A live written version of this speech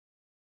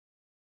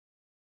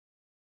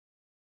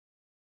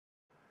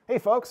Hey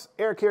folks,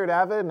 Eric here at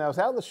Avid, and I was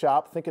out in the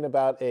shop thinking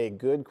about a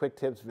good quick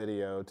tips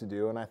video to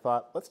do, and I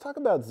thought, let's talk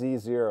about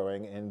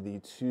Z-zeroing and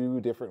the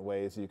two different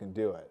ways you can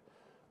do it.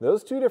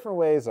 Those two different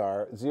ways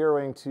are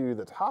zeroing to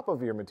the top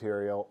of your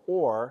material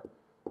or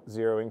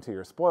zeroing to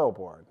your spoil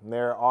board. And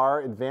there are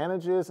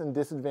advantages and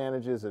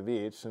disadvantages of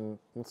each, and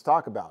let's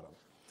talk about them.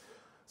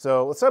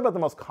 So let's talk about the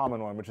most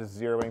common one, which is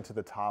zeroing to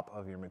the top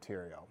of your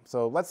material.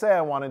 So let's say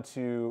I wanted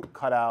to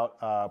cut out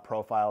a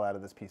profile out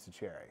of this piece of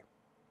cherry.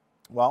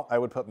 Well, I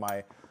would put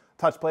my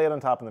touch plate on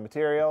top of the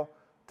material,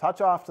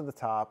 touch off to the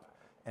top,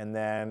 and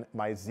then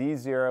my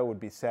Z0 would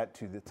be set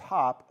to the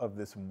top of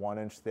this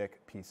 1-inch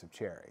thick piece of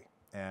cherry.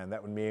 And that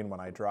would mean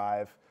when I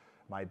drive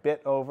my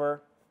bit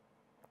over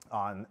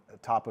on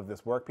top of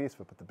this workpiece,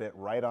 we put the bit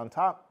right on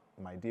top,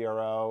 my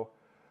DRO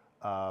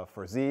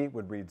for Z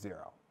would read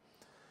 0.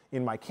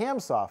 In my CAM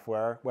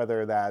software,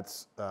 whether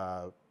that's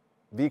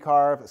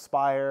VCarve,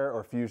 Aspire,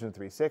 or Fusion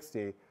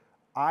 360,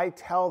 I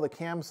tell the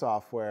CAM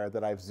software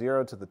that I've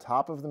zeroed to the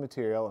top of the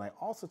material, and I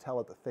also tell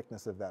it the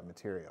thickness of that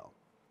material.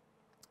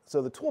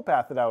 So the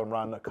toolpath that I would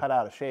run to cut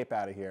out a shape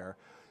out of here,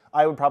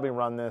 I would probably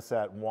run this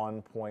at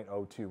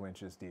 1.02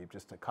 inches deep,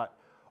 just to cut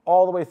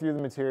all the way through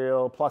the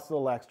material, plus a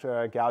little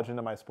extra, gouge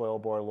into my spoil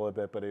board a little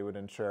bit, but it would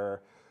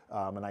ensure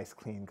a nice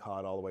clean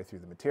cut all the way through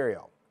the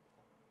material.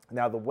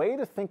 Now the way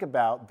to think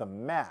about the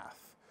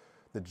math,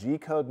 the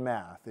G-code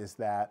math, is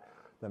that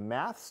the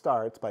math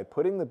starts by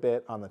putting the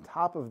bit on the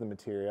top of the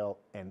material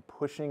and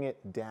pushing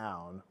it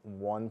down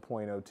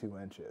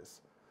 1.02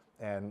 inches.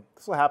 And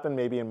this will happen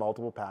maybe in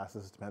multiple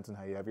passes, it depends on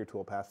how you have your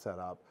toolpath set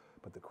up.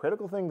 But the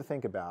critical thing to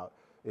think about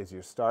is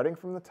you're starting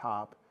from the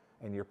top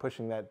and you're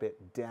pushing that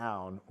bit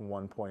down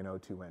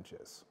 1.02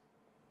 inches.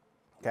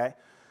 Okay?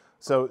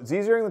 So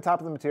Z-zeroing the top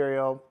of the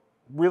material,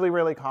 really,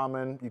 really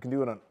common. You can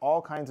do it on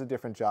all kinds of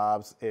different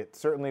jobs. It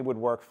certainly would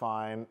work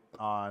fine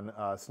on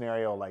a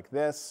scenario like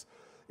this.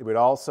 It would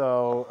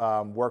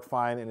also work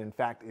fine and in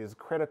fact is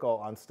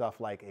critical on stuff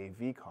like a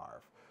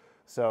VCarve.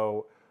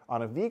 So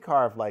on a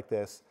VCarve like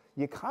this,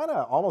 you kind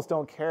of almost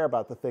don't care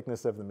about the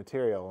thickness of the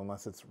material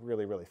unless it's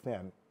really, really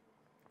thin.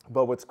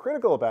 But what's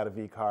critical about a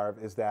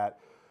VCarve is that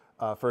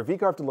for a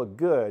VCarve to look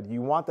good,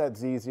 you want that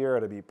Z0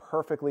 to be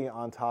perfectly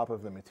on top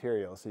of the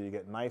material. So you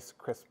get nice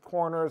crisp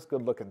corners,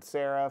 good looking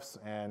serifs,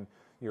 and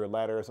your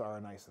letters are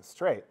nice and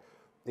straight.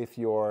 If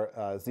your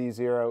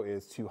Z0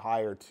 is too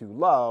high or too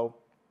low,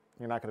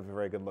 you're not going to have a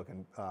very good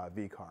looking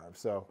VCarve.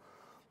 So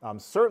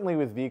certainly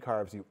with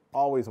VCarves, you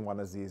always want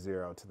a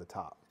Z0 to the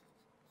top.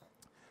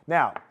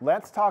 Now,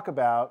 let's talk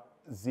about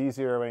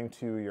Z-zeroing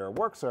to your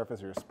work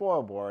surface or your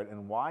spoil board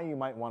and why you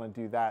might want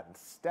to do that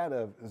instead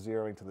of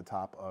zeroing to the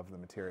top of the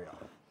material.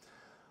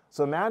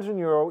 So imagine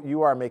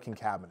you are making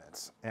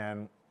cabinets,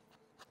 and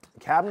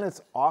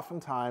cabinets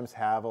oftentimes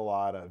have a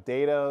lot of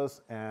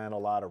dados and a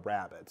lot of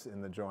rabbets in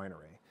the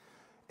joinery.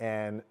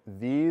 And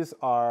these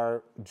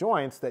are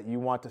joints that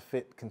you want to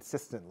fit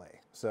consistently.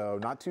 So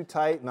not too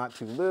tight, not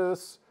too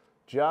loose,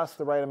 just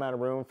the right amount of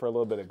room for a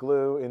little bit of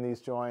glue in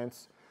these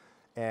joints.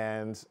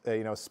 And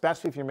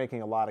especially if you're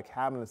making a lot of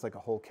cabinets, like a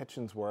whole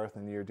kitchen's worth,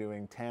 and you're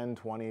doing 10,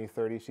 20,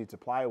 30 sheets of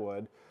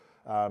plywood,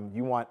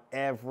 you want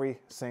every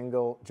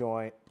single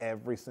joint,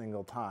 every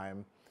single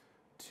time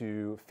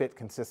to fit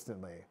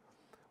consistently.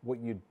 What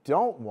you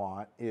don't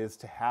want is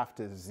to have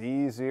to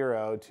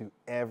Z0 to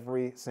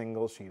every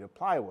single sheet of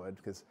plywood,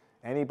 because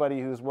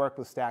anybody who's worked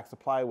with stacks of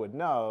plywood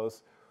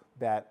knows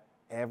that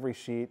every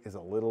sheet is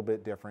a little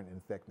bit different in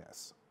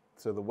thickness.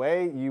 So the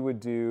way you would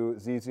do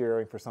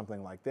Z-zeroing for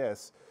something like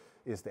this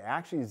is to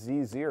actually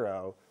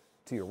Z0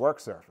 to your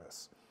work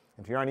surface.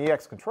 If you're on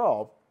EX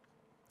Control,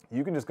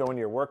 you can just go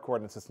into your work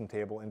coordinate system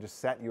table and just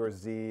set your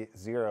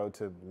Z0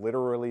 to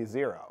literally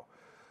 0.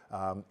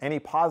 Any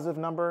positive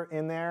number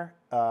in there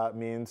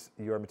means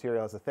your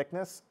material has a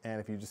thickness, and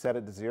if you just set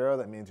it to 0,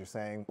 that means you're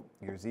saying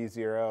your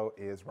Z0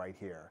 is right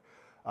here.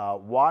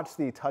 Watch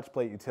the touch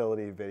plate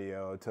utility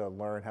video to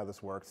learn how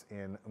this works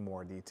in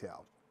more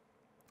detail.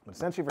 But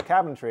essentially for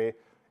cabinetry,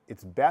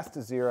 it's best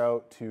to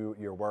zero to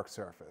your work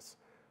surface.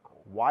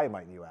 Why,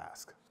 might you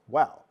ask?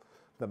 Well,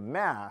 the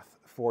math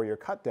for your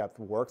cut depth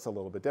works a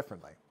little bit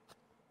differently.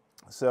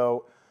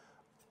 So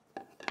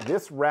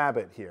this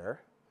rabbet here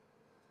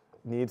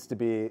needs to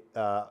be,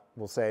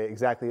 we'll say,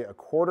 exactly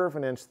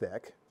 1/4 inch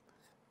thick,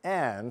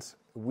 and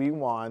we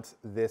want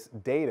this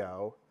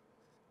dado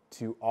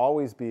to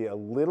always be a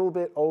little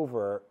bit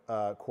over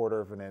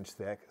 1/4 inch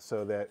thick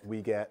so that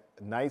we get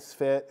nice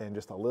fit and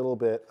just a little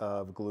bit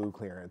of glue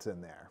clearance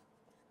in there.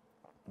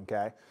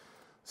 Okay?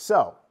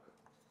 So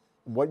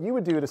what you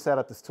would do to set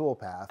up this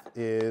toolpath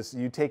is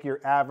you take your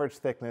average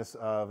thickness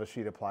of a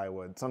sheet of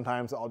plywood.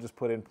 Sometimes I'll just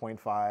put in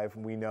 0.5.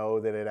 We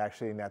know that it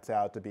actually nets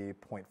out to be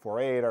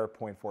 0.48 or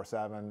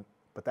 0.47,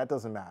 but that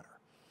doesn't matter.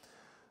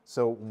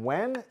 So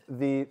when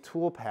the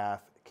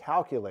toolpath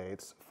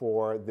calculates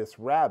for this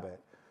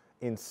rabbet,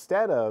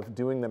 instead of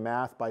doing the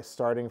math by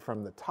starting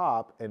from the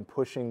top and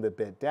pushing the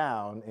bit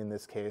down, in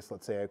this case,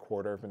 let's say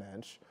 1/4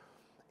 inch,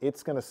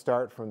 it's going to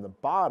start from the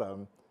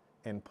bottom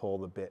and pull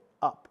the bit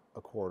up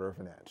 1/4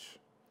 inch.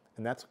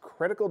 And that's a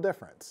critical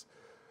difference.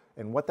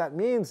 And what that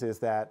means is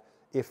that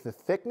if the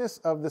thickness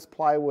of this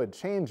plywood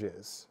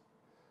changes,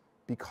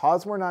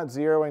 because we're not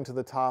zeroing to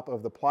the top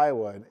of the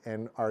plywood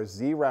and our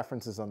Z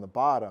reference is on the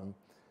bottom,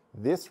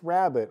 this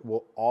rabbet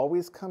will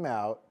always come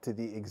out to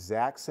the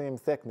exact same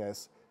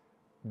thickness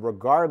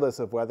regardless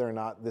of whether or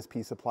not this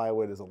piece of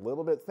plywood is a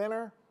little bit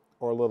thinner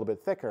or a little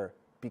bit thicker,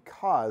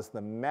 because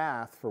the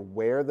math for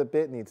where the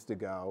bit needs to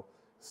go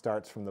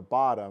starts from the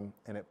bottom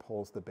and it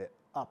pulls the bit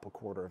up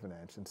 1/4 of an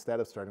inch instead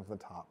of starting from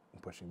the top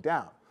and pushing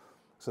down.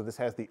 So this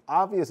has the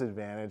obvious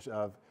advantage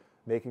of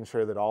making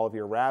sure that all of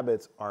your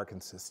rabbets are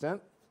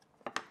consistent,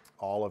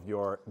 all of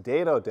your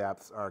dado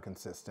depths are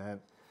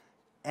consistent,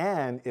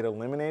 and it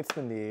eliminates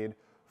the need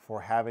for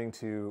having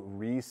to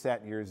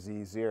reset your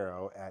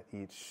Z0 at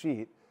each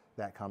sheet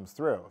that comes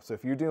through. So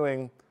if you're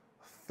doing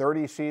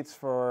 30 sheets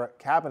for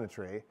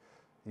cabinetry,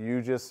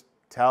 you just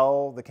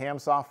tell the CAM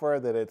software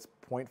that it's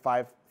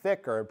 0.5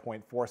 thick or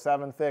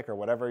 0.47 thick or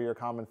whatever your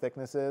common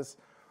thickness is,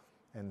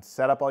 and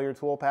set up all your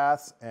tool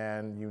paths,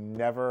 and you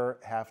never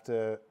have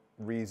to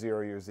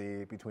re-zero your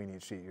Z between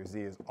each sheet. Your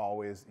Z is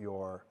always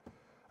your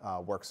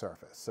work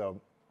surface. So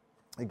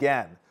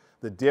again,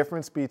 the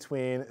difference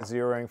between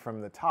zeroing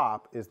from the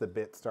top is the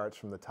bit starts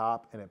from the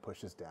top and it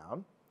pushes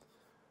down.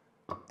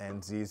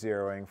 And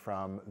Z-zeroing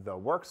from the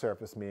work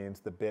surface means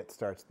the bit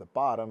starts at the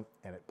bottom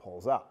and it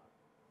pulls up.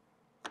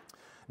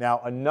 Now,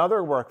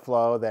 another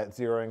workflow that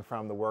zeroing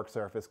from the work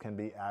surface can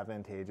be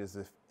advantageous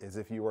is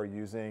if you are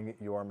using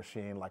your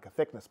machine like a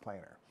thickness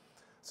planer.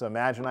 So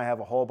imagine I have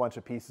a whole bunch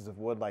of pieces of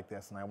wood like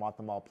this and I want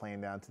them all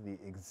planed down to the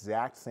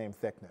exact same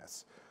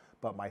thickness,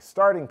 but my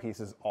starting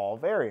pieces all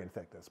vary in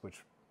thickness,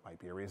 which might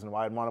be a reason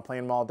why I'd want to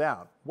plane them all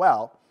down.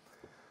 Well,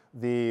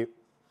 the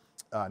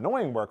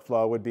annoying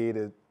workflow would be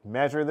to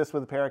measure this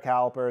with a pair of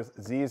calipers,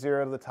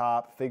 Z0 to the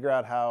top, figure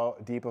out how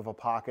deep of a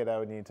pocket I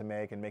would need to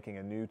make, and making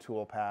a new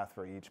tool path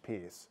for each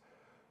piece.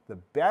 The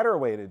better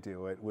way to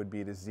do it would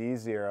be to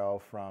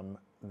Z0 from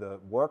the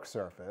work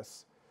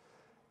surface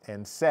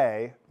and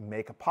say,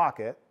 make a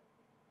pocket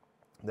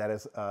that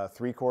is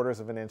 3/4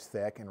 of an inch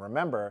thick. And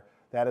remember,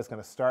 that is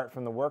going to start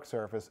from the work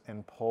surface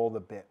and pull the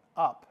bit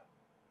up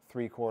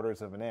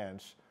 3/4 of an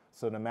inch.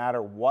 So no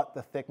matter what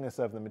the thickness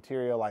of the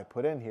material I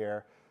put in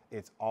here,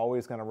 it's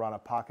always going to run a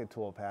pocket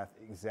tool path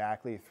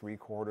exactly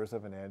 3/4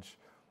 of an inch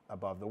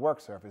above the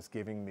work surface,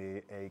 giving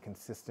me a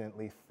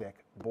consistently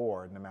thick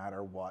board no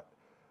matter what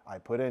I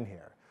put in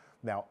here.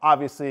 Now,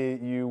 obviously,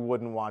 you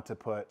wouldn't want to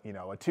put,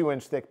 a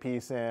 2-inch thick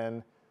piece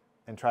in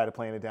and try to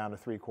plane it down to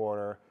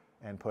 3/4,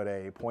 and put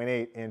a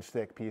 0.8-inch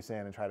thick piece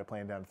in and try to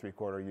plane it down to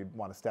 3/4. You'd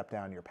want to step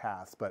down your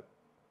paths, but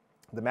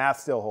the math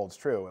still holds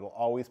true. It'll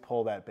always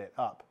pull that bit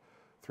up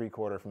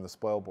 3/4 from the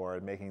spoil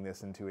board, making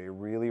this into a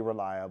really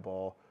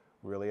reliable,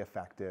 really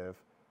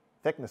effective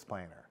thickness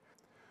planer.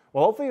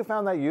 Well, hopefully you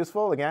found that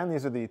useful. Again,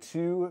 these are the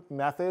two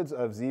methods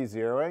of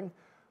Z-zeroing.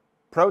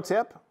 Pro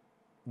tip,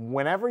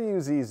 whenever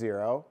you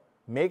Z-zero,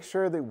 make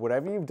sure that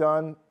whatever you've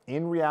done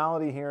in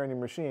reality here in your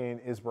machine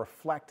is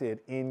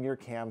reflected in your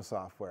CAM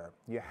software.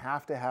 You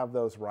have to have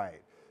those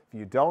right. If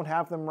you don't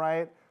have them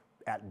right,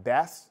 at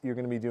best, you're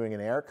going to be doing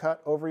an air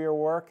cut over your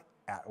work.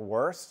 At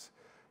worst,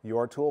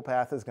 your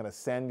toolpath is going to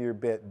send your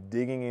bit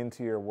digging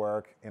into your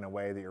work in a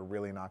way that you're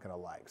really not going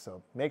to like.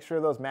 So make sure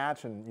those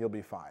match and you'll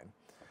be fine.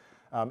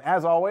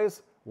 As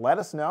always, let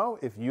us know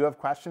if you have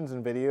questions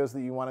and videos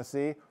that you want to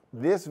see.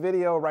 This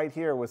video right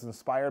here was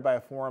inspired by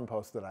a forum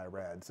post that I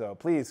read. So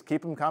please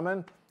keep them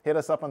coming. Hit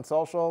us up on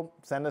social,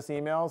 send us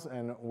emails,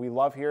 and we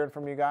love hearing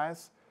from you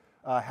guys.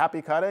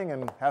 Happy cutting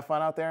and have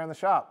fun out there in the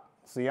shop.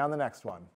 See you on the next one.